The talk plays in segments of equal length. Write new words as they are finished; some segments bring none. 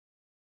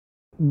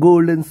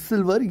Gold and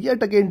silver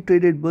yet again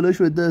traded bullish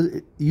with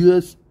the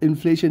US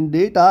inflation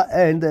data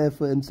and the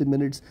FOMC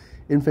minutes.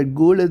 In fact,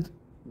 gold has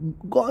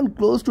gone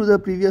close to the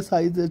previous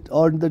highs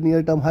or the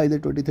near term highs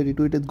at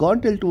 2032. It has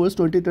gone till towards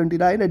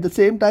 2029. At the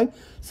same time,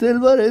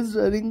 silver is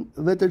running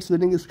with its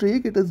winning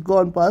streak. It has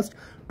gone past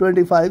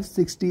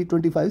 2560,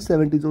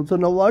 2570 zone. So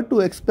now what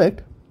to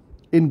expect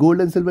in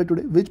gold and silver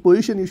today? Which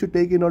position you should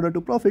take in order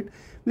to profit?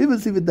 We will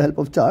see with the help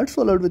of charts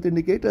followed with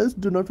indicators.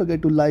 Do not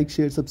forget to like,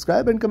 share,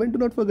 subscribe and comment. Do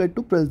not forget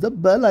to press the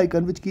bell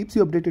icon which keeps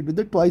you updated with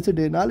the twice a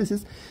day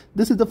analysis.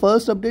 This is the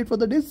first update for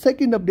the day.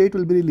 Second update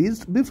will be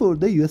released before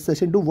the US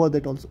session. Do watch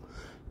that also.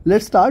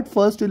 Let's start.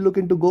 First we'll look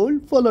into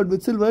gold followed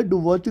with silver. Do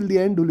watch till the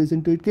end. Do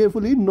listen to it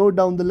carefully. Note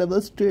down the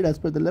levels. Trade as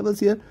per the levels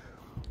here.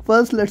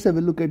 First let's have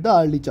a look at the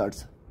hourly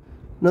charts.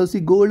 Now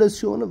see, gold has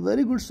shown a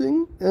very good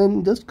swing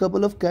and just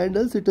couple of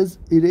candles. It has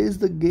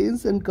erased the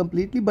gains and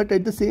completely, but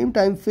at the same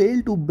time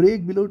failed to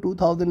break below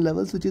 2000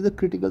 levels, which is a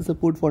critical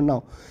support for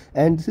now.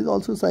 And this is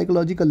also a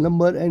psychological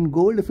number, and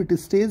gold, if it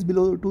stays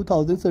below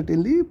 2000,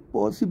 certainly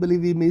possibly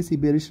we may see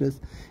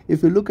bearishness.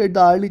 If you look at the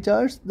hourly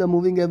charts, the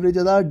moving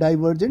averages are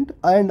divergent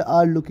and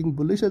are looking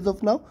bullish as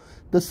of now.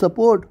 The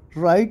support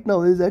right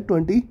now is at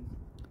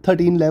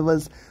 2013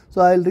 levels. So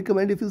I'll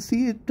recommend, if you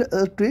see it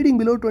trading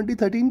below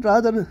 2013,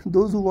 rather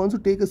those who want to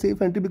take a safe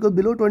entry, because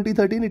below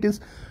 2013 it is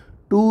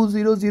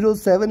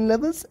 2007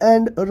 levels,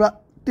 and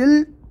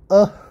till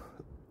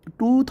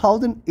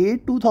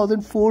 2008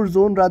 2004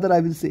 zone, rather I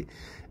will say,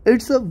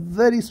 it's a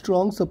very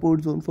strong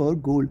support zone for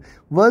gold.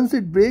 Once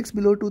it breaks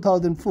below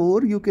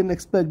 2004, you can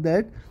expect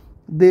that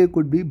there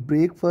could be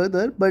break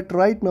further, but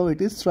right now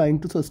it is trying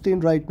to sustain.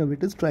 Right now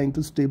it is trying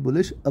to stay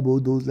bullish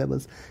above those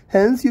levels.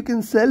 Hence you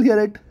can sell here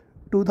at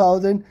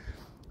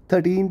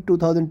 2013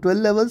 2012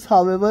 levels.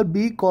 However,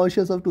 be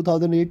cautious of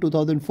 2008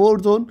 2004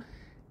 zone,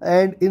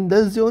 and in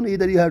this zone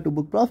either you have to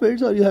book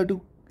profits or you have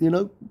to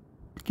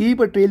keep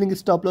a trailing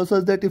stop loss,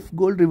 such that if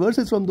gold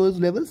reverses from those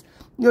levels,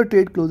 your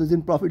trade closes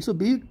in profit. So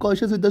be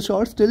cautious with the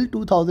shorts till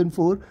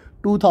 2004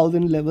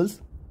 2000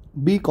 levels.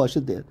 Be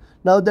cautious there.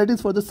 Now that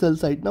is for the sell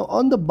side. Now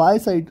on the buy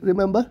side,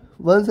 remember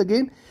once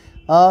again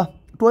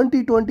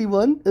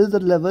 2021 is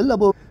the level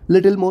above.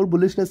 Little more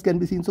bullishness can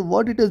be seen. So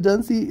what it has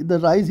done, see the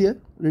rise here,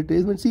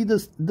 retracement. See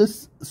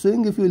this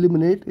swing, if you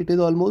eliminate, it is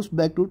almost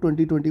back to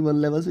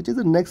 2021 levels, which is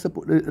the next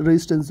support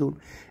resistance zone.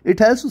 It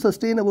has to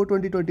sustain about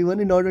 2021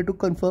 in order to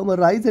confirm a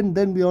rise, and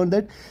then beyond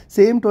that,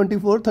 same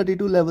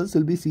 2432 levels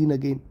will be seen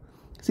again.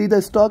 See, the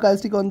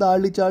stochastic on the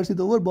hourly charts is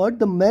overbought.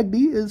 The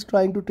MACD is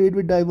trying to trade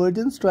with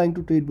divergence, trying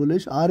to trade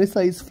bullish.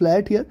 RSI is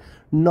flat here,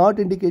 not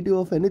indicative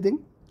of anything.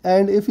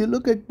 And if you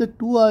look at the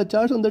 2-hour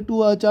charts, on the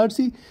 2-hour chart,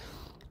 see,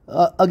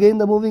 again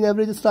the moving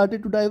averages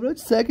started to diverge.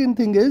 Second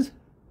thing is,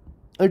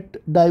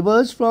 it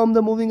diverged from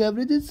the moving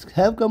averages,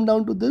 have come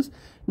down to this.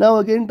 Now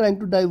again trying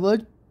to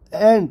diverge,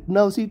 and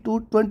now see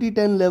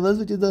 2010 levels,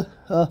 which is the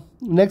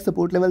next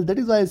support level. That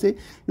is why I say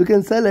you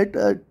can sell at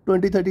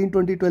 2013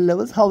 2012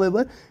 levels.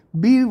 However,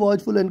 be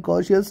watchful and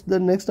cautious. The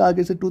next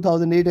targets at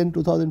 2008 and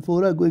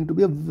 2004 are going to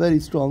be a very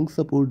strong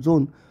support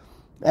zone.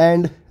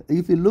 And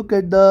if you look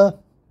at the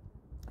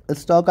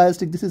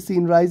stochastic, this is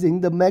seen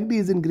rising. The MACD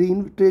is in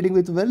green, trading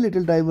with very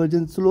little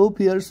divergence. Slope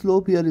here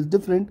is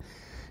different,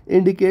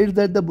 indicates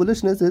that the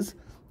bullishness is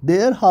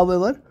there.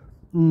 However,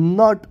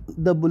 not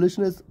the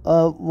bullishness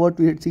what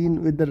we had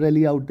seen with the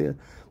rally out there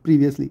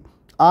previously.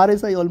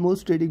 RSI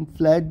almost trading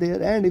flat there.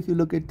 And if you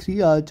look at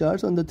 3-hour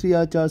charts, on the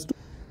 3-hour charts,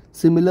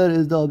 similar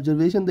is the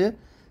observation there.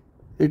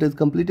 It has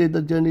completed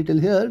the journey till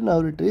here.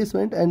 Now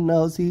retracement, and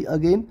now see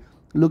again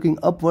looking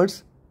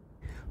upwards.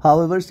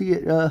 However, see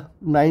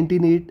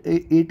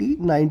 1980,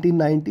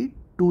 1990,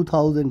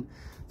 2000.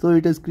 So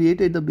it has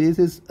created the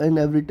basis in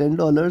every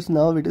 $10.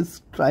 Now it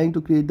is trying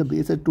to create the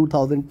base at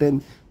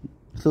 2010.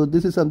 So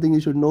this is something you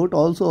should note.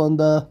 Also on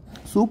the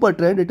super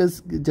trend, it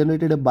has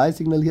generated a buy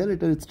signal here.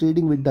 It is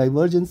trading with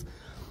divergence.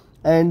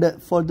 And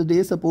for the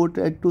day support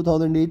at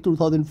 2008,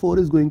 2004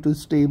 is going to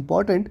stay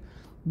important.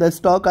 The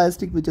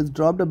stochastic, which has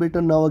dropped a bit,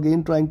 and now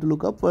again trying to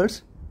look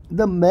upwards.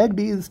 The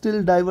MACD is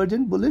still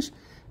divergent bullish.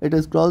 It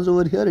has crossed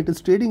over here. It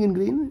is trading in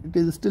green. It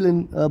is still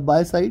in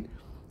buy side.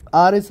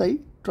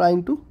 RSI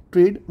trying to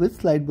trade with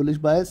slight bullish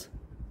bias.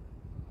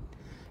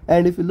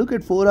 And if you look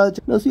at 4-hour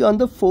chart, now see on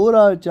the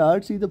 4-hour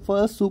chart, see the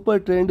first super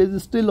trend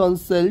is still on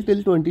sell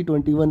till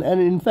 2021,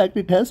 and in fact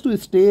it has to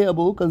stay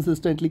above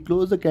consistently,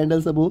 close the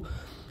candles above,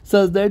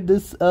 such that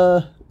this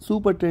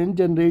super trend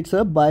generates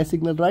a buy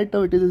signal. Right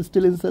now it is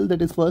still in sell.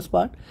 That is first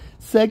part.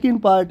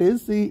 Second part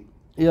is the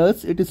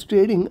yes, it is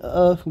trading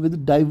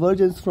with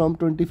divergence from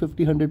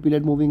 20-50-100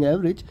 period moving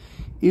average.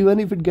 Even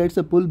if it gets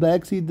a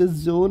pullback, see this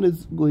zone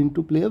is going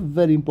to play a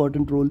very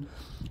important role,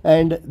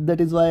 and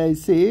that is why I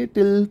say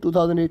till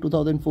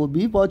 2008-2004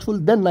 be watchful.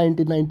 Then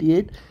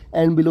 1998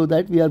 and below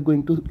that we are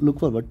going to look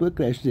forward to a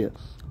crash there.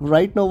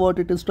 Right now what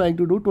it is trying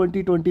to do,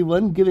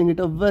 2021, giving it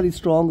a very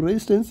strong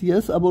resistance.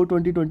 Yes, about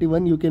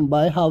 2021 you can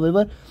buy.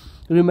 However,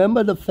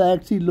 remember the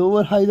fact, see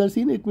lower highs are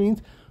seen. It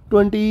means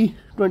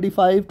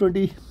 2025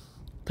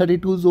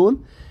 2032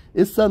 zone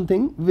is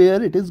something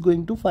where it is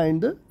going to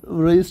find the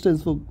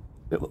resistance for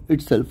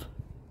itself.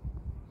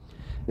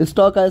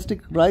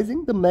 Stochastic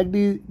rising, the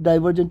MACD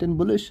divergent and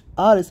bullish,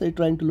 RSI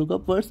trying to look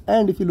upwards.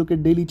 And if you look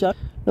at daily chart,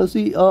 now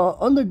see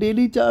on the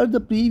daily chart the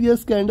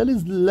previous candle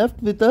is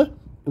left with a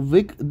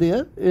wick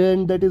there,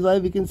 and that is why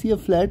we can see a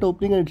flat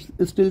opening and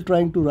it's still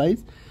trying to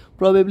rise,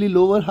 probably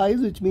lower highs,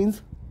 which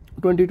means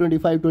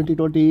 2025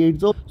 2028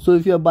 zone. So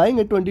if you are buying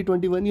at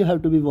 2021, you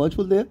have to be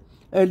watchful there.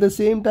 At the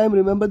same time,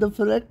 remember the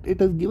fact it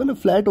has given a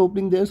flat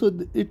opening there, so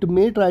it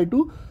may try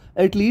to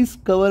at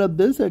least cover up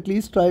this, at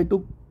least try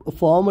to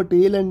form a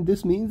tail, and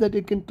this means that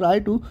it can try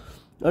to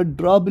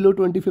drop below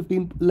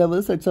 2015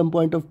 levels at some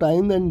point of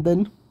time and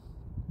then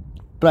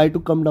try to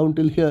come down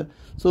till here.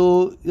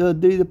 So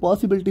there is a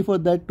possibility for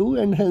that too,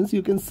 and hence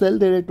you can sell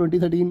there at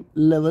 2013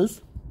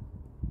 levels.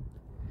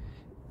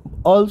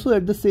 Also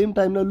at the same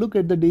time, now look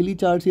at the daily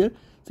charts here.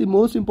 See,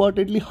 most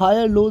importantly,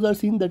 higher lows are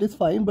seen, that is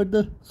fine, but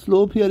the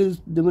slope here is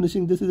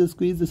diminishing. This is a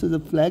squeeze, this is a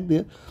flag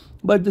there,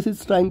 but this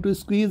is trying to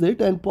squeeze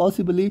it, and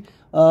possibly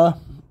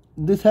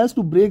this has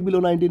to break below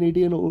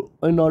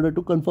 1980 in order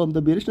to confirm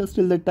the bearishness.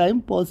 Till that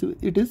time, possibly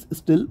it is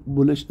still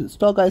bullish.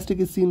 Stochastic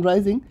is seen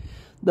rising.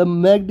 The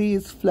MACD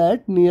is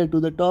flat near to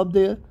the top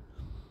there,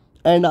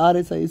 and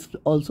RSI is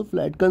also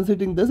flat.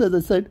 Considering this, as I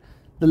said,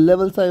 the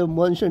levels I have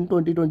mentioned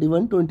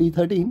 2021,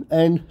 2013,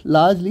 and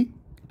largely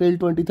till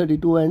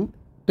 2032 and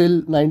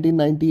till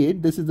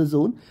 1998, this is the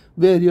zone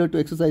where you have to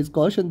exercise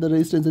caution. The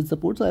resistance and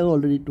supports I have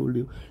already told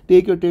you.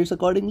 Take your trades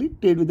accordingly.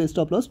 Trade with a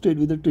stop loss, trade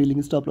with a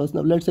trailing stop loss.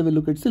 Now let's have a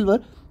look at silver.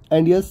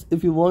 And yes,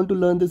 if you want to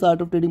learn this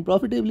art of trading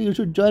profitably, you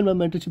should join my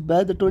mentorship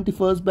batch. The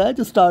 21st batch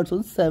starts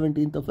on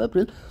 17th of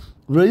April.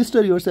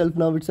 Register yourself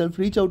now itself.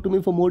 Reach out to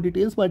me for more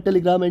details. My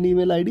Telegram and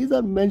email IDs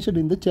are mentioned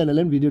in the channel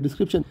and video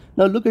description.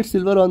 Now look at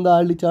silver on the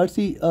hourly chart.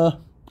 See,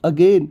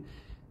 again,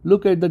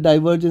 look at the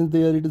divergence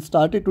there. It has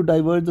started to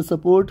diverge the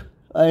support,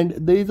 and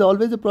there is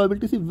always a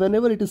probability. See,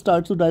 whenever it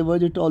starts to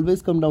diverge, it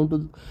always come down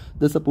to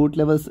the support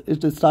levels.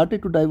 It has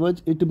started to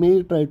diverge, it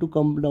may try to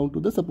come down to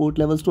the support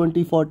levels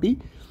 2040.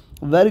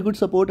 Very good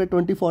support at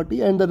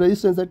 2040 and the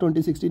resistance at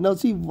 2060. Now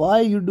see,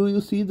 why do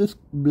you see this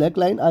black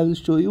line? I will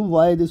show you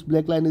why this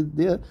black line is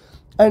there,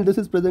 and this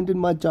is present in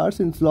my chart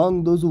since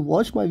long. Those who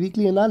watch my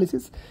weekly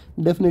analysis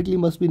definitely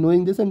must be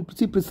knowing this, and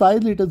see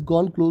precisely it has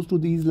gone close to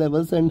these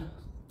levels and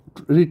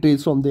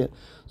retraced from there.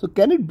 So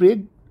can it break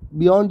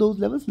beyond those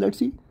levels? Let's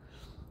see.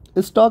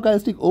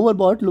 Stochastic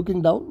overbought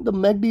looking down. The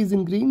MACD is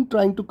in green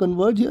trying to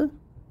converge here.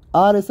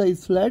 RSI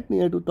is flat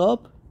near to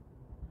top.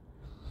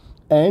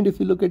 And if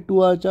you look at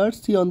 2-hour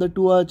charts, see on the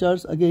 2-hour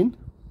charts again,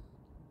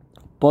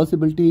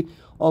 possibility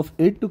of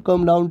it to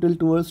come down till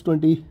towards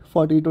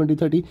 2040,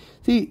 2030.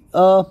 See,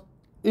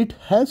 it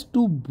has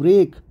to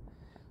break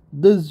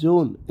this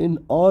zone in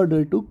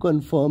order to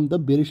confirm the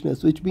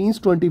bearishness, which means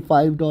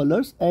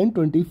 $25 and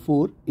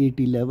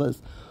 24.80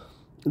 levels.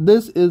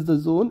 This is the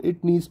zone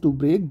it needs to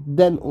break,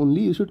 then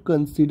only you should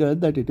consider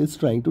that it is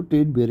trying to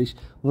trade bearish.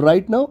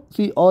 Right now,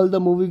 see all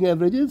the moving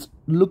averages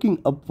looking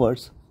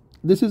upwards.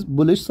 This is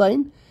bullish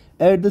sign.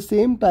 At the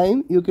same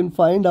time, you can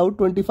find out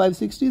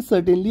 2560 is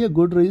certainly a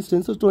good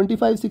resistance. So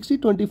 2560,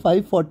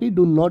 2540,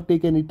 do not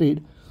take any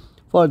trade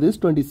for this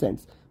 20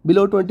 cents.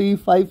 Below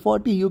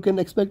 2540, you can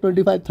expect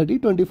 2530,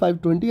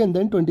 2520 and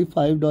then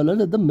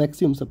 $25 at the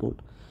maximum support.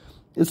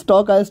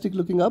 Stochastic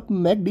looking up,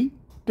 MACD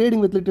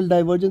trading with little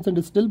divergence and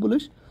is still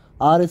bullish.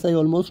 RSI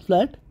almost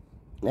flat.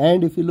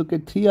 And if you look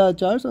at 3-hour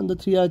charts, on the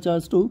 3-hour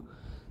charts too,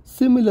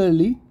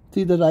 similarly,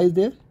 see the rise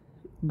there,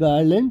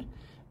 garland,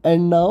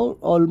 and now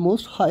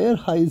almost higher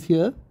highs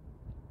here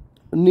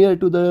near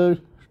to the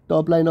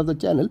top line of the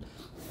channel,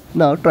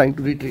 now trying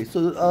to retrace.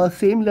 So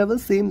same level,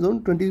 same zone,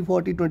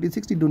 2040,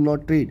 2060, do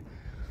not trade.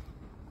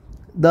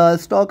 The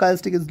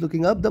stochastic is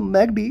looking up. The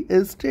MACD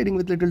is trading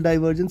with little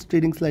divergence,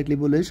 trading slightly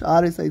bullish.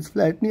 RSI is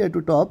flat near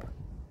to top.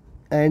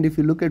 And if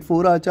you look at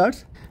 4-hour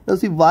charts, now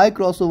see why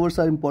crossovers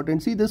are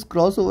important. See, this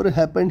crossover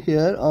happened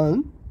here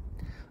on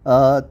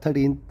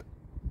 13th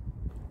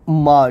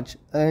March,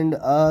 and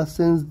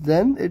since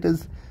then it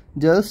is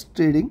just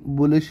trading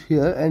bullish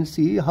here, and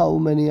see how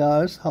many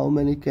hours, how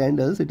many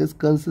candles it is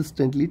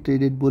consistently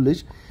traded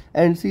bullish.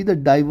 And see the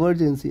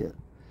divergence here.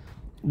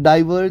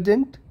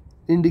 Divergence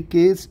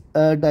indicates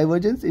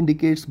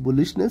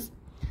bullishness,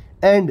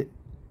 and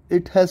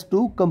it has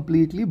to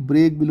completely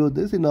break below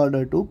this in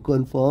order to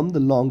confirm the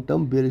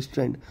long-term bearish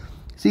trend.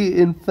 See,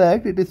 in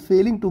fact, it is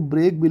failing to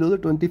break below the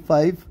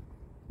 25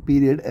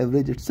 period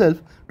average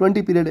itself,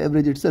 20 period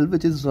average itself,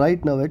 which is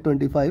right now at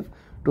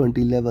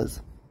 2520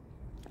 levels.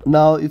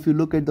 Now, if you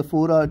look at the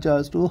 4-hour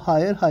charts too,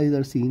 higher highs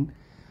are seen,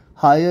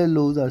 higher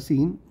lows are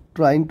seen,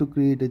 trying to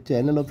create a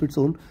channel of its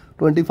own.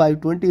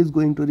 2520 is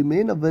going to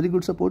remain a very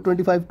good support.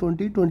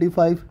 2520,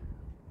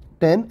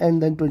 2510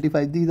 and then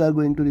 25, these are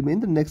going to remain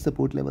the next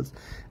support levels.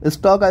 The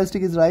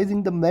stochastic is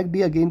rising. The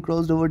MACD again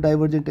crossed over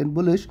divergent and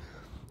bullish.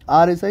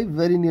 RSI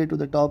very near to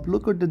the top.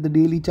 Look at the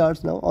daily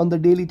charts now. On the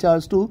daily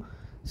charts too,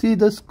 see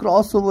this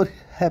crossover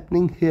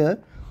happening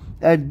here.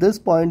 At this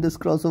point, this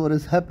crossover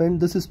has happened.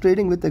 This is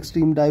trading with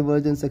extreme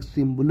divergence,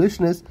 extreme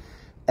bullishness,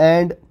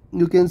 and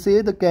you can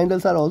say the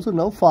candles are also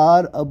now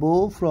far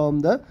above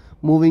from the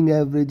moving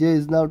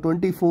averages. Now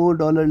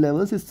 $24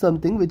 levels is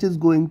something which is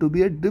going to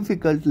be a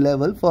difficult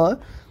level for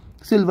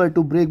silver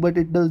to break, but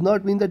it does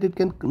not mean that it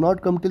can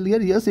not come till here.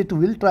 Yes, it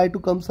will try to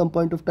come some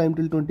point of time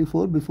till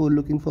 24 before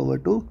looking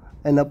forward to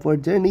an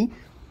upward journey,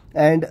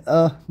 and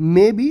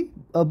maybe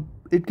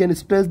it can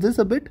stress this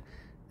a bit,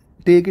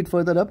 take it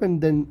further up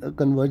and then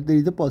converge. There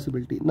is a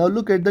possibility. Now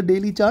look at the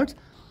daily charts.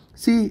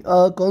 See,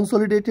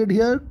 consolidated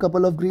here,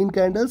 couple of green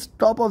candles,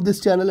 top of this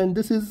channel, and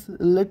this is,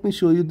 let me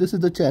show you, this is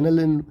the channel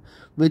in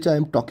which I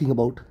am talking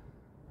about.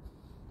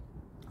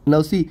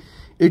 Now see,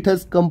 it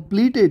has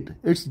completed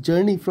its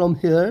journey from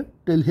here,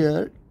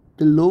 till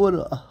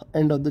lower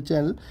end of the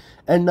channel,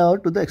 and now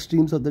to the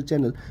extremes of the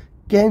channel.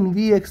 Can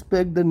we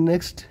expect the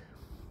next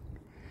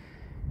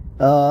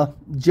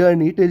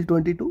journey till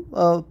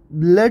 22?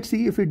 Let's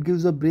see. If it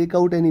gives a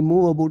breakout, any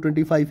move above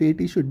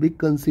 2580 should be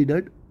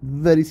considered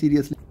very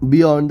seriously.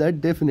 Beyond that,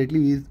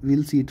 definitely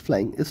we'll see it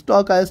flying.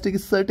 Stochastic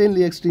is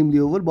certainly extremely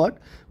overbought.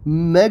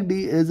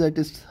 MACD is at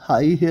its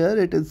high here.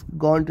 It is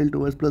gone till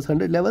towards plus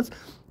 100 levels.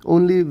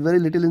 Only very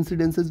little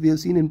incidences we have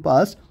seen in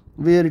past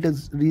where it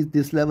has reached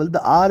this level. The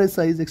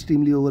RSI is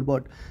extremely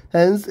overbought.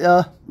 Hence,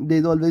 there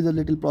is always a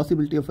little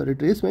possibility of a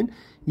retracement.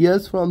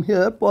 Yes, from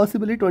here,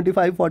 possibly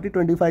 2540,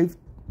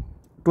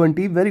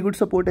 2520, very good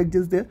support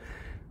exists there.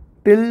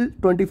 Till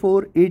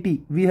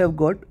 2480, we have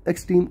got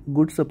extreme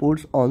good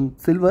supports on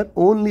silver.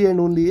 Only and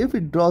only if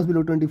it draws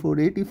below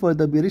 2480,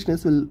 further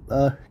bearishness will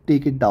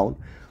take it down.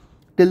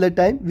 Till that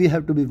time, we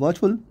have to be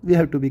watchful, we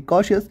have to be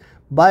cautious.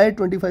 Buy at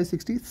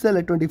 2560, sell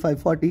at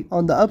 2540.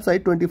 On the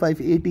upside,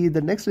 2580 is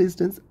the next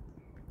resistance,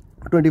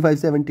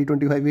 2570,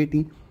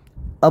 2580,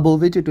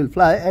 above which it will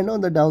fly. And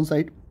on the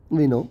downside,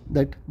 we know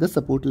that the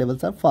support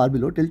levels are far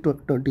below. Till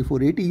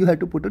 2480, you have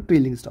to put a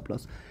trailing stop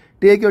loss.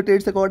 Take your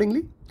trades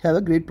accordingly. Have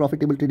a great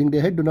profitable trading day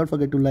ahead. Do not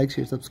forget to like,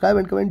 share, subscribe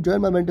and comment.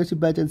 Join my mentorship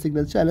batch and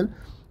signals channel.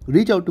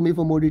 Reach out to me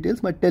for more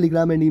details. My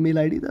Telegram and email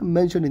IDs are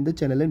mentioned in the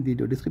channel and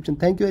video description.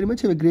 Thank you very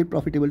much. Have a great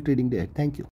profitable trading day ahead. Thank you.